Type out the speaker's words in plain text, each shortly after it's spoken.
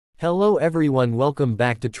Hello everyone, welcome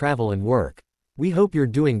back to Travel and Work. We hope you're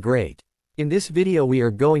doing great. In this video we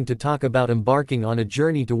are going to talk about embarking on a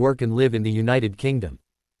journey to work and live in the United Kingdom.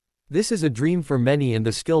 This is a dream for many and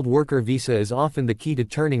the skilled worker visa is often the key to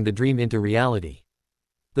turning the dream into reality.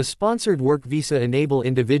 The sponsored work visa enable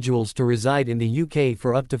individuals to reside in the UK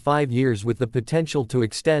for up to 5 years with the potential to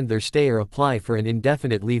extend their stay or apply for an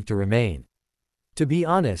indefinite leave to remain. To be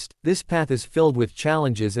honest, this path is filled with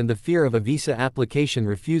challenges and the fear of a visa application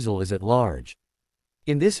refusal is at large.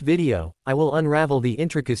 In this video, I will unravel the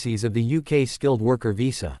intricacies of the UK skilled worker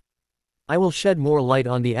visa. I will shed more light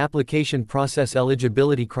on the application process,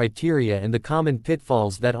 eligibility criteria and the common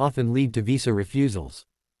pitfalls that often lead to visa refusals.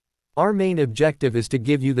 Our main objective is to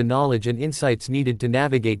give you the knowledge and insights needed to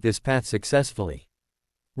navigate this path successfully.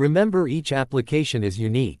 Remember, each application is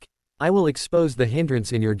unique. I will expose the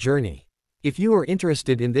hindrance in your journey. If you are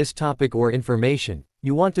interested in this topic or information,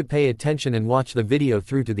 you want to pay attention and watch the video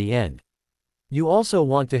through to the end. You also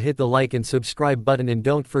want to hit the like and subscribe button and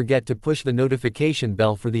don't forget to push the notification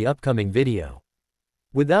bell for the upcoming video.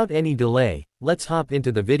 Without any delay, let's hop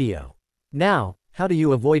into the video. Now, how do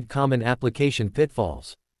you avoid common application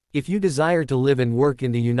pitfalls? If you desire to live and work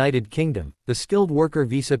in the United Kingdom, the skilled worker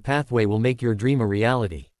visa pathway will make your dream a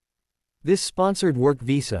reality. This sponsored work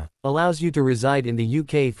visa allows you to reside in the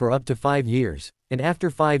UK for up to 5 years, and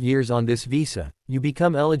after 5 years on this visa, you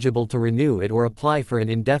become eligible to renew it or apply for an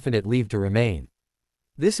indefinite leave to remain.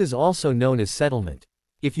 This is also known as settlement.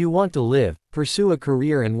 If you want to live, pursue a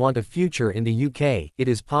career and want a future in the UK, it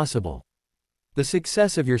is possible. The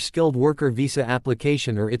success of your skilled worker visa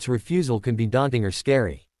application or its refusal can be daunting or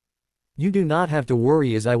scary. You do not have to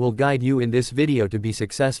worry, as I will guide you in this video to be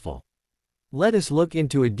successful. Let us look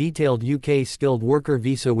into a detailed UK skilled worker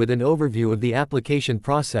visa with an overview of the application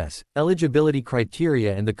process, eligibility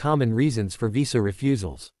criteria and the common reasons for visa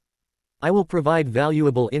refusals. I will provide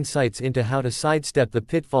valuable insights into how to sidestep the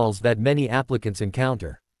pitfalls that many applicants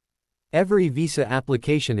encounter. Every visa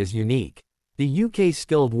application is unique. The UK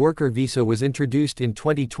skilled worker visa was introduced in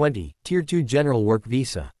 2020, Tier 2 General Work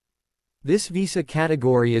Visa. This visa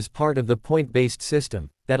category is part of the point-based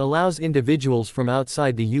system that allows individuals from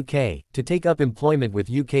outside the UK to take up employment with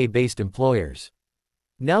UK-based employers.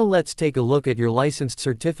 Now let's take a look at your licensed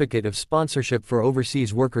certificate of sponsorship for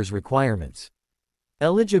overseas workers requirements.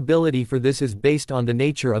 Eligibility for this is based on the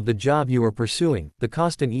nature of the job you are pursuing, the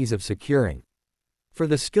cost and ease of securing. For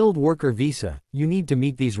the skilled worker visa, you need to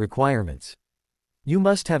meet these requirements. You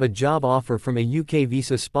must have a job offer from a UK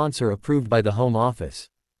visa sponsor approved by the Home Office.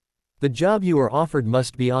 The job you are offered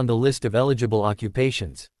must be on the list of eligible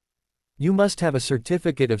occupations. You must have a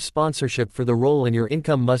certificate of sponsorship for the role and your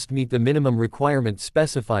income must meet the minimum requirements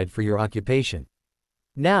specified for your occupation.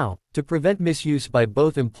 Now, to prevent misuse by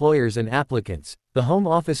both employers and applicants, the Home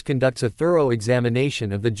Office conducts a thorough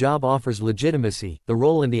examination of the job offer's legitimacy, the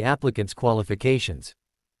role and the applicant's qualifications.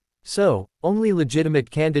 So, only legitimate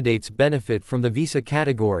candidates benefit from the visa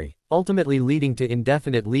category, ultimately leading to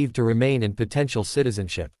indefinite leave to remain and potential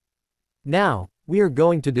citizenship. Now, we are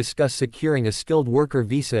going to discuss securing a skilled worker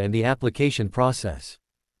visa and the application process.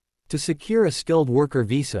 To secure a skilled worker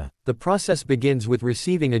visa, the process begins with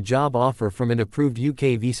receiving a job offer from an approved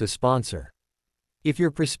UK visa sponsor. If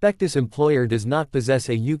your prospective employer does not possess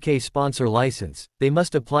a UK sponsor license, they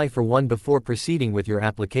must apply for one before proceeding with your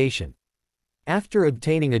application. After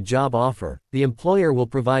obtaining a job offer, the employer will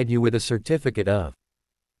provide you with a certificate of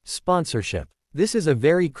sponsorship. This is a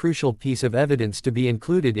very crucial piece of evidence to be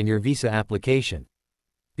included in your visa application.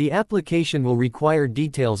 The application will require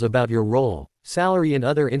details about your role, salary and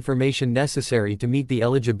other information necessary to meet the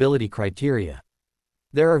eligibility criteria.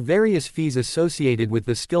 There are various fees associated with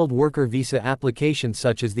the skilled worker visa application,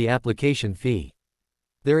 such as the application fee.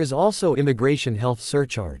 There is also immigration health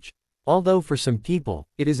surcharge. Although for some people,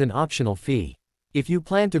 it is an optional fee. If you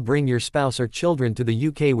plan to bring your spouse or children to the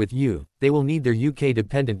UK with you, they will need their UK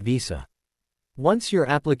dependent visa. Once your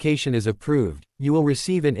application is approved, you will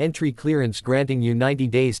receive an entry clearance granting you 90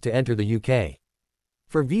 days to enter the UK.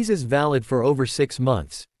 For visas valid for over 6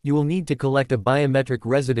 months, you will need to collect a biometric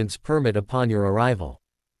residence permit upon your arrival.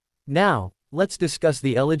 Now, let's discuss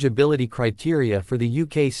the eligibility criteria for the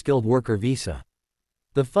UK skilled worker visa.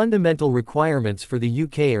 The fundamental requirements for the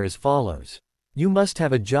UK are as follows. You must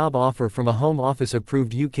have a job offer from a Home Office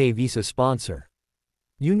approved UK visa sponsor.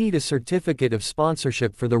 You need a certificate of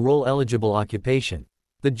sponsorship for the role eligible occupation.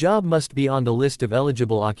 The job must be on the list of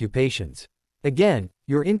eligible occupations. Again,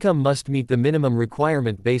 your income must meet the minimum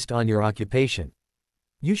requirement based on your occupation.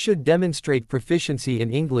 You should demonstrate proficiency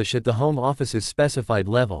in English at the Home Office's specified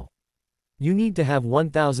level. You need to have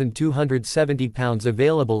 £1,270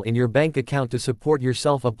 available in your bank account to support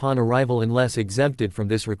yourself upon arrival unless exempted from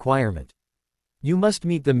this requirement. You must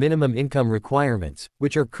meet the minimum income requirements,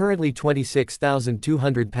 which are currently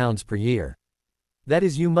 £26,200 per year. That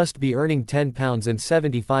is, you must be earning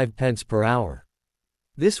 £10.75 per hour.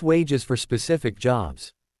 This wage is for specific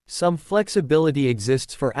jobs. Some flexibility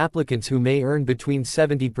exists for applicants who may earn between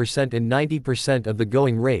 70% and 90% of the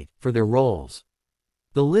going rate for their roles.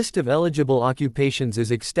 The list of eligible occupations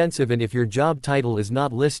is extensive, and if your job title is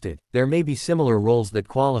not listed, there may be similar roles that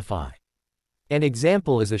qualify. An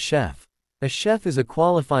example is a chef. A chef is a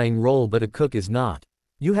qualifying role but a cook is not.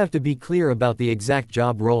 You have to be clear about the exact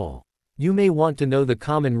job role. You may want to know the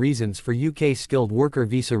common reasons for UK skilled worker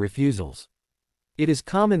visa refusals. It is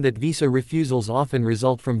common that visa refusals often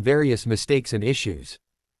result from various mistakes and issues.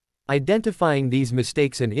 Identifying these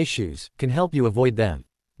mistakes and issues can help you avoid them.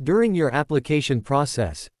 During your application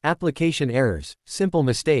process, application errors, simple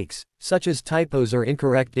mistakes, such as typos or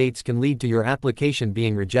incorrect dates, can lead to your application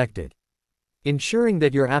being rejected. Ensuring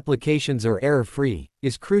that your applications are error-free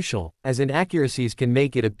is crucial, as inaccuracies can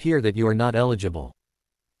make it appear that you are not eligible.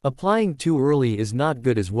 Applying too early is not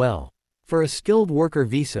good as well. For a skilled worker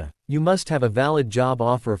visa, you must have a valid job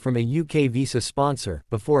offer from a UK visa sponsor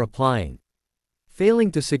before applying.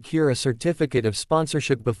 Failing to secure a certificate of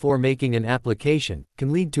sponsorship before making an application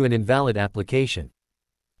can lead to an invalid application.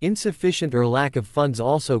 Insufficient or lack of funds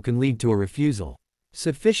also can lead to a refusal.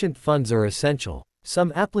 Sufficient funds are essential.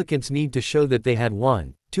 Some applicants need to show that they had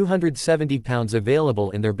 £270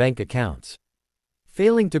 available in their bank accounts.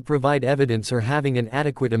 Failing to provide evidence or having an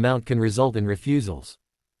adequate amount can result in refusals.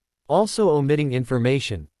 Also, omitting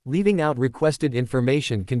information, leaving out requested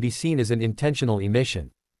information, can be seen as an intentional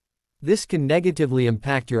omission. This can negatively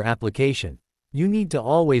impact your application. You need to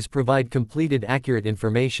always provide completed, accurate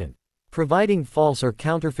information. Providing false or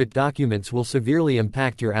counterfeit documents will severely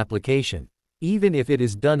impact your application, even if it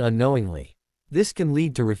is done unknowingly. This can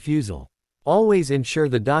lead to refusal. Always ensure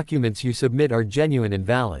the documents you submit are genuine and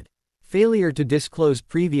valid. Failure to disclose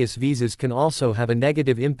previous visas can also have a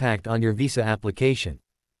negative impact on your visa application.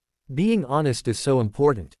 Being honest is so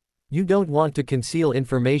important. You don't want to conceal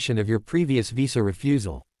information of your previous visa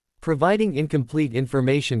refusal. Providing incomplete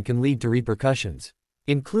information can lead to repercussions,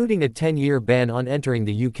 including a 10-year ban on entering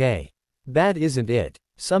the UK. Bad isn't it?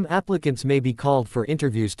 Some applicants may be called for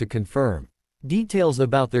interviews to confirm details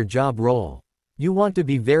about their job role. You want to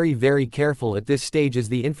be very careful at this stage, as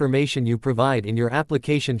the information you provide in your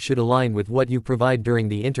application should align with what you provide during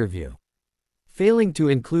the interview. Failing to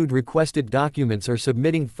include requested documents or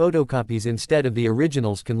submitting photocopies instead of the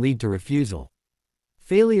originals can lead to refusal.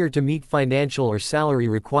 Failure to meet financial or salary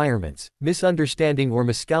requirements, misunderstanding or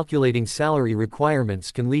miscalculating salary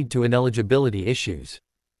requirements can lead to ineligibility issues.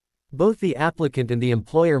 Both the applicant and the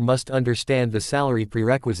employer must understand the salary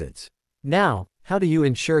prerequisites. Now, how do you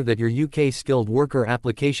ensure that your UK skilled worker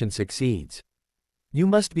application succeeds? You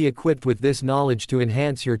must be equipped with this knowledge to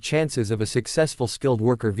enhance your chances of a successful skilled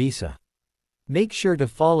worker visa. Make sure to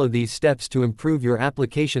follow these steps to improve your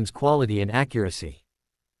application's quality and accuracy.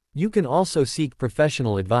 You can also seek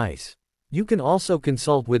professional advice. You can also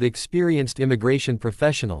consult with experienced immigration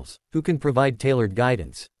professionals, who can provide tailored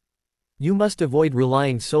guidance. You must avoid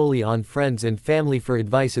relying solely on friends and family for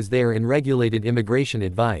advice, as they are unregulated immigration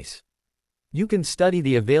advice. You can study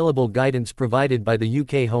the available guidance provided by the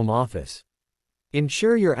UK Home Office.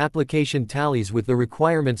 Ensure your application tallies with the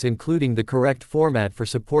requirements, including the correct format for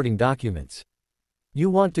supporting documents. You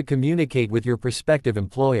want to communicate with your prospective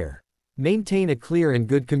employer. Maintain a clear and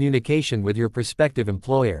good communication with your prospective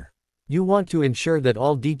employer. You want to ensure that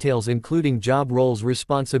all details, including job roles,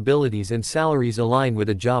 responsibilities, and salaries, align with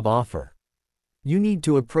a job offer. You need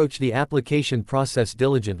to approach the application process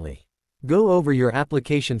diligently. Go over your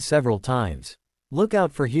application several times. Look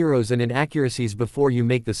out for errors and inaccuracies before you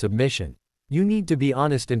make the submission. You need to be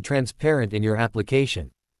honest and transparent in your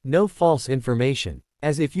application. No false information,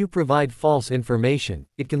 as if you provide false information,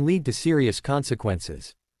 it can lead to serious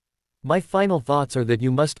consequences. My final thoughts are that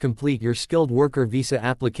you must complete your skilled worker visa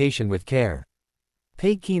application with care.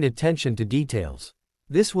 Pay keen attention to details.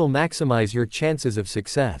 This will maximize your chances of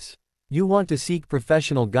success. You want to seek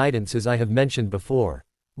professional guidance, as I have mentioned before.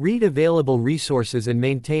 Read available resources and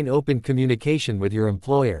maintain open communication with your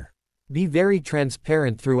employer. Be very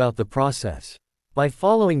transparent throughout the process. By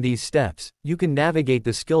following these steps, you can navigate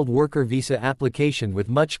the skilled worker visa application with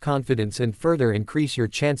much confidence and further increase your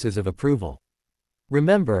chances of approval.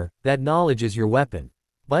 Remember that knowledge is your weapon.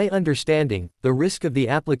 By understanding the risk of the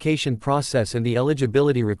application process and the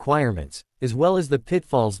eligibility requirements, as well as the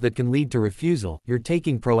pitfalls that can lead to refusal, you're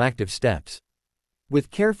taking proactive steps. With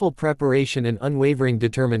careful preparation and unwavering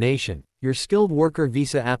determination, your skilled worker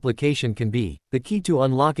visa application can be the key to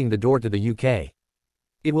unlocking the door to the UK.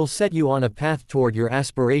 It will set you on a path toward your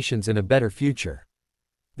aspirations and a better future.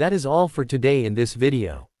 That is all for today in this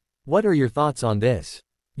video. What are your thoughts on this?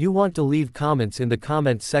 You want to leave comments in the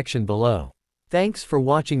comments section below. Thanks for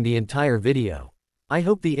watching the entire video. I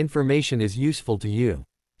hope the information is useful to you.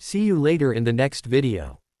 See you later in the next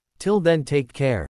video. Till then, take care.